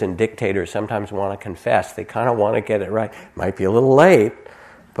 mobsters and dictators sometimes want to confess. They kind of want to get it right. Might be a little late,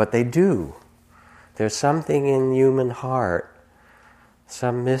 but they do. There's something in human heart,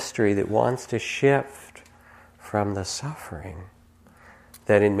 some mystery that wants to shift from the suffering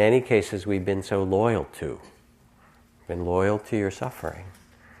that in many cases we've been so loyal to. Been loyal to your suffering.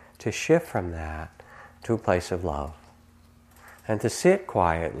 To shift from that to a place of love. And to sit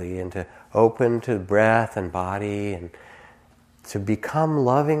quietly and to open to breath and body and to become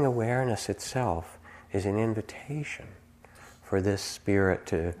loving awareness itself is an invitation for this spirit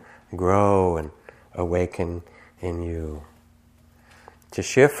to grow and awaken in you. To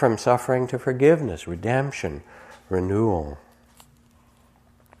shift from suffering to forgiveness, redemption, renewal.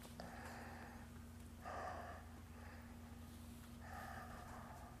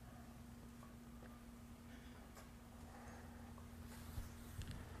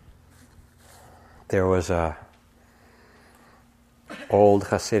 There was a old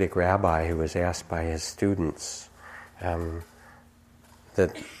Hasidic rabbi who was asked by his students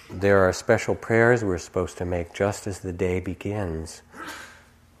that there are special prayers we're supposed to make just as the day begins.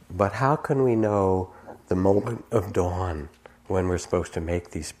 But how can we know the moment of dawn when we're supposed to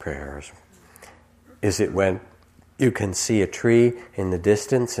make these prayers? Is it when you can see a tree in the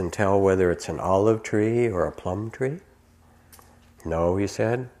distance and tell whether it's an olive tree or a plum tree? No, he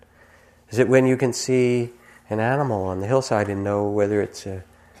said. Is it when you can see an animal on the hillside and know whether it's a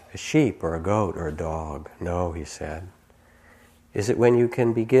sheep or a goat or a dog? No, he said. Is it when you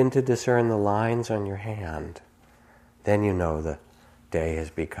can begin to discern the lines on your hand? Then you know the day has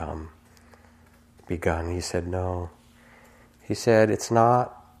begun. He said, no. He said, it's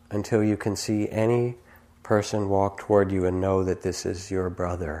not until you can see any person walk toward you and know that this is your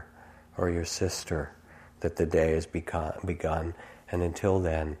brother or your sister that the day has begun. And until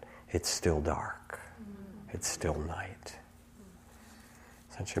then, it's still dark. It's still night.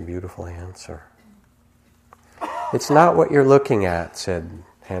 Such a beautiful answer. It's not what you're looking at, said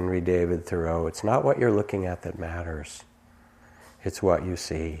Henry David Thoreau. It's not what you're looking at that matters. It's what you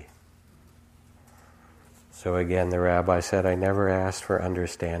see. So again, the rabbi said, I never asked for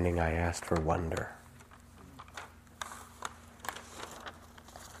understanding, I asked for wonder.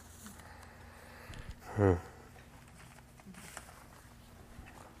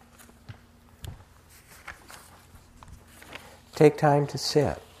 Take time to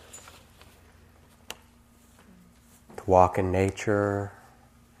sit, to walk in nature,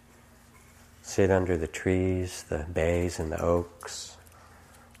 sit under the trees, the bays and the oaks,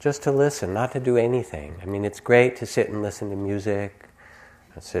 just to listen, not to do anything. I mean, it's great to sit and listen to music,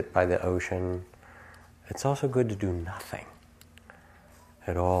 and sit by the ocean. It's also good to do nothing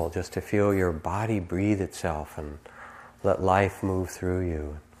at all, just to feel your body breathe itself and let life move through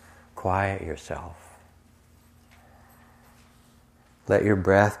you, quiet yourself. Let your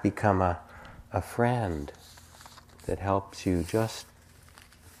breath become a friend that helps you just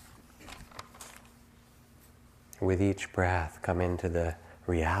with each breath come into the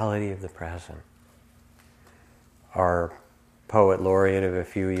reality of the present. Our poet laureate of a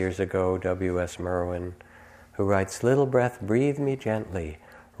few years ago, W.S. Merwin, who writes, little breath, breathe me gently,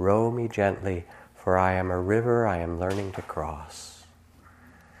 row me gently, for I am a river I am learning to cross.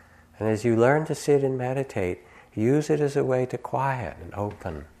 And as you learn to sit and meditate, use it as a way to quiet and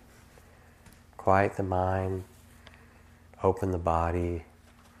open. Quiet the mind, open the body,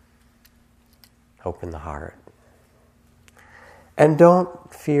 open the heart. And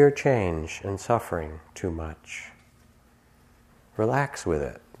don't fear change and suffering too much. Relax with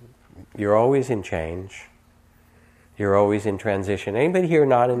it. You're always in change. You're always in transition. Anybody here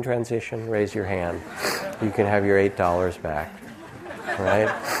not in transition? Raise your hand. You can have your $8 back. Right?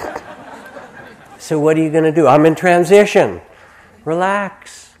 So what are you going to do? I'm in transition.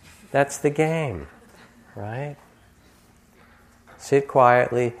 Relax. That's the game. Right? Sit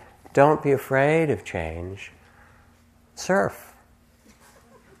quietly. Don't be afraid of change. Surf.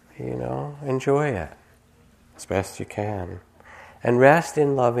 Enjoy it as best you can. And rest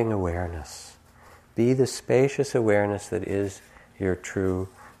in loving awareness. Be the spacious awareness that is your true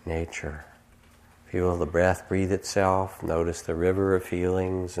nature. Feel the breath breathe itself. Notice the river of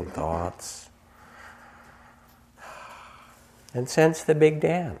feelings and thoughts. And sense the big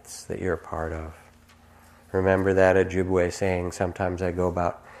dance that you're a part of. Remember that Ojibwe saying, sometimes I go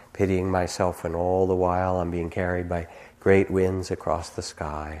about pitying myself and all the while I'm being carried by great winds across the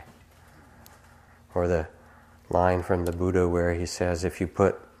sky. Or the line from the Buddha where he says, if you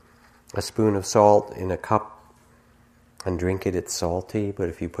put a spoon of salt in a cup and drink it, it's salty, but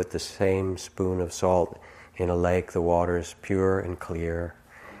if you put the same spoon of salt in a lake, the water is pure and clear.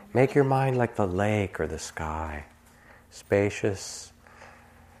 Make your mind like the lake or the sky. Spacious,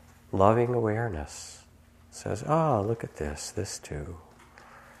 loving awareness says, look at this too,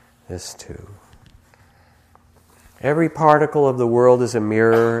 this too. Every particle of the world is a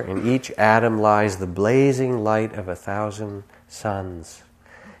mirror, in each atom lies the blazing light of 1,000 suns.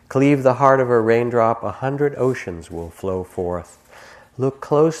 Cleave the heart of a raindrop, 100 oceans will flow forth. Look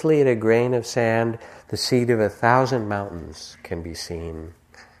closely at a grain of sand, the seed of 1,000 mountains can be seen.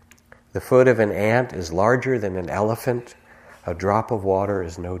 The foot of an ant is larger than an elephant. A drop of water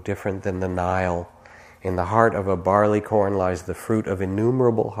is no different than the Nile. In the heart of a barley corn lies the fruit of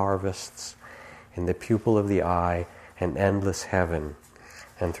innumerable harvests. In the pupil of the eye, an endless heaven.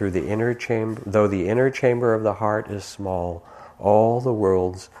 And through the inner chamber, though the inner chamber of the heart is small, all the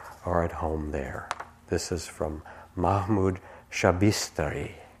worlds are at home there. This is from Mahmoud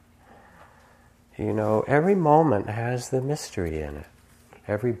Shabistari. Every moment has the mystery in it.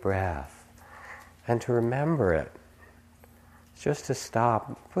 Every breath. And to remember it, just to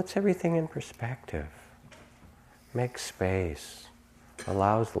stop, puts everything in perspective. Makes space.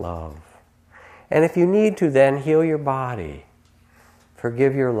 Allows love. And if you need to, then heal your body.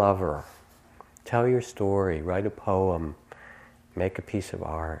 Forgive your lover. Tell your story. Write a poem. Make a piece of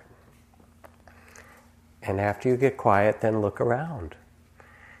art. And after you get quiet, then look around.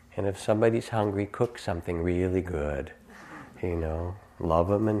 And if somebody's hungry, cook something really good. Love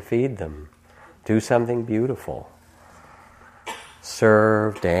them and feed them. Do something beautiful.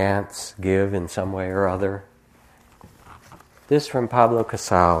 Serve, dance, give in some way or other. This from Pablo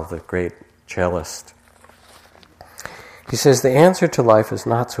Casal, the great cellist. He says, the answer to life is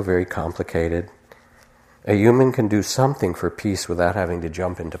not so very complicated. A human can do something for peace without having to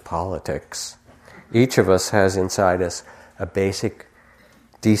jump into politics. Each of us has inside us a basic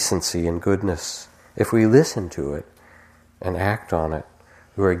decency and goodness. If we listen to it and act on it,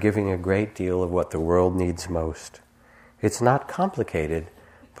 we are giving a great deal of what the world needs most. It's not complicated,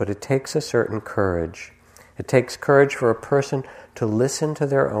 but it takes a certain courage. It takes courage for a person to listen to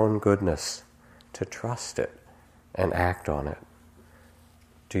their own goodness, to trust it, and act on it.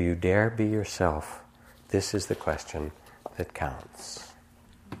 Do you dare be yourself? This is the question that counts.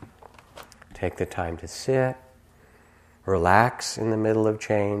 Take the time to sit, relax in the middle of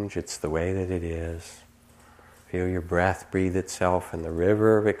change. It's the way that it is. Feel your breath breathe itself in the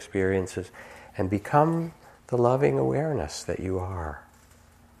river of experiences and become the loving awareness that you are.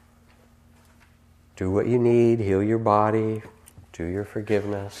 Do what you need, heal your body, do your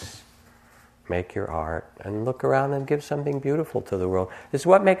forgiveness, make your art, and look around and give something beautiful to the world. This is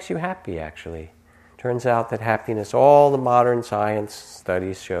what makes you happy, actually. Turns out that happiness, all the modern science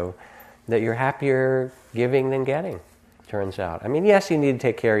studies show that you're happier giving than getting, turns out. Yes, you need to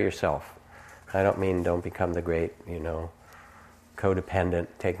take care of yourself. I don't mean don't become the great, codependent,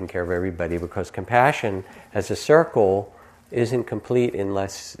 taking care of everybody, because compassion as a circle isn't complete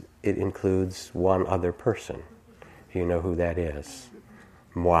unless it includes one other person. You know who that is.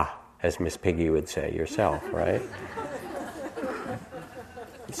 Moi, as Miss Piggy would say, yourself, right?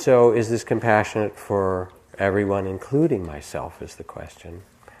 So is this compassionate for everyone, including myself, is the question.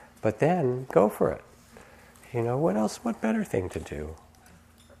 But then, go for it. What else, what better thing to do?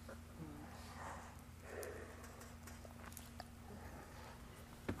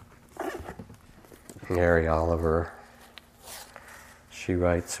 Mary Oliver, she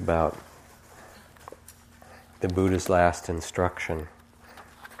writes about the Buddha's last instruction.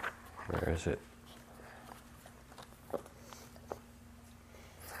 Where is it?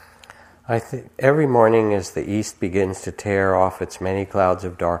 I think every morning as the east begins to tear off its many clouds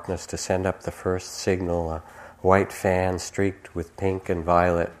of darkness to send up the first signal, a white fan streaked with pink and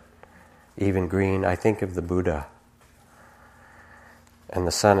violet, even green, I think of the Buddha and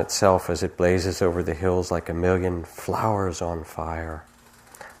the sun itself as it blazes over the hills like a million flowers on fire.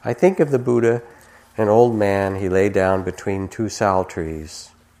 I think of the Buddha, an old man, he lay down between two sal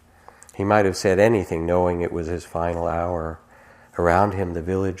trees. He might have said anything knowing it was his final hour. Around him the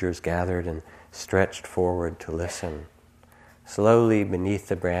villagers gathered and stretched forward to listen. Slowly beneath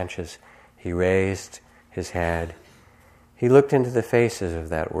the branches he raised his head. He looked into the faces of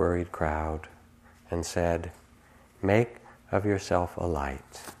that worried crowd and said, make of yourself a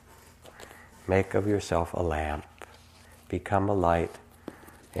light. Make of yourself a lamp. Become a light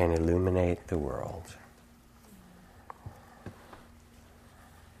and illuminate the world.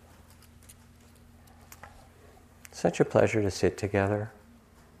 Such a pleasure to sit together.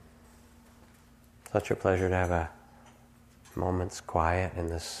 Such a pleasure to have a moment's quiet in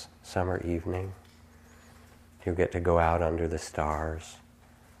this summer evening. You get to go out under the stars.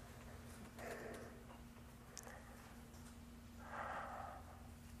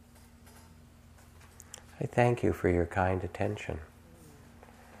 I thank you for your kind attention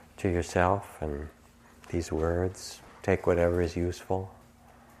to yourself and these words. Take whatever is useful.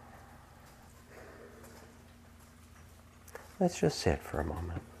 Let's just sit for a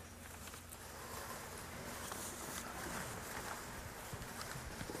moment.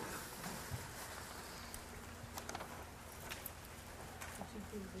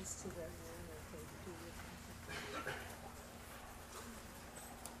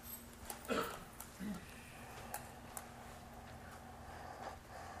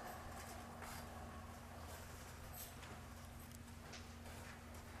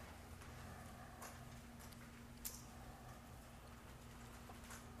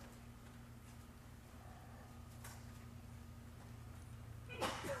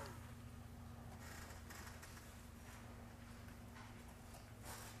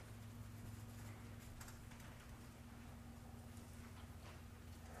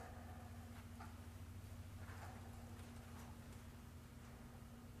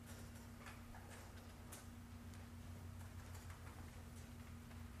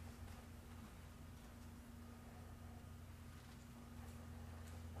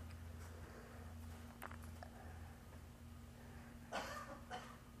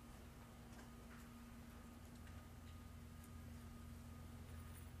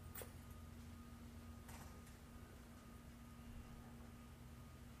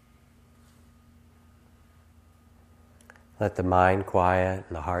 Let the mind quiet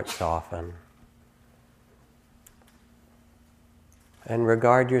and the heart soften. And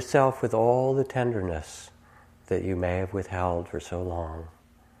regard yourself with all the tenderness that you may have withheld for so long.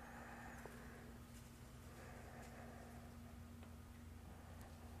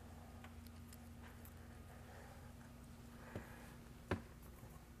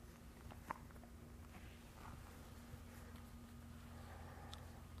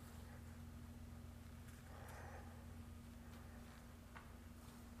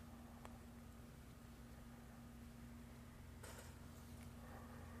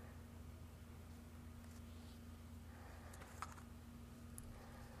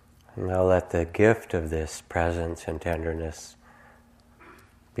 Now let the gift of this presence and tenderness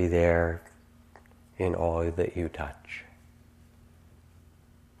be there in all that you touch.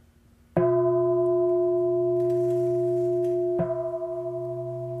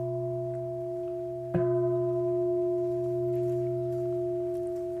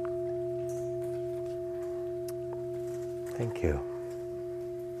 Thank you.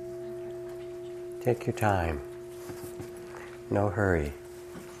 Take your time. No hurry.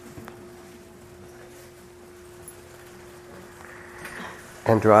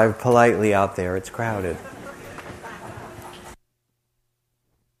 And drive politely out there, it's crowded.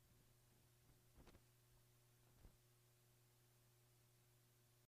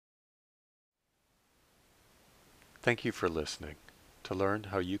 Thank you for listening. To learn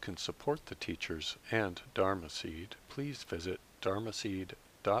how you can support the teachers and Dharma Seed, please visit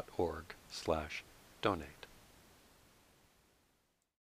dharmaseed.org/donate.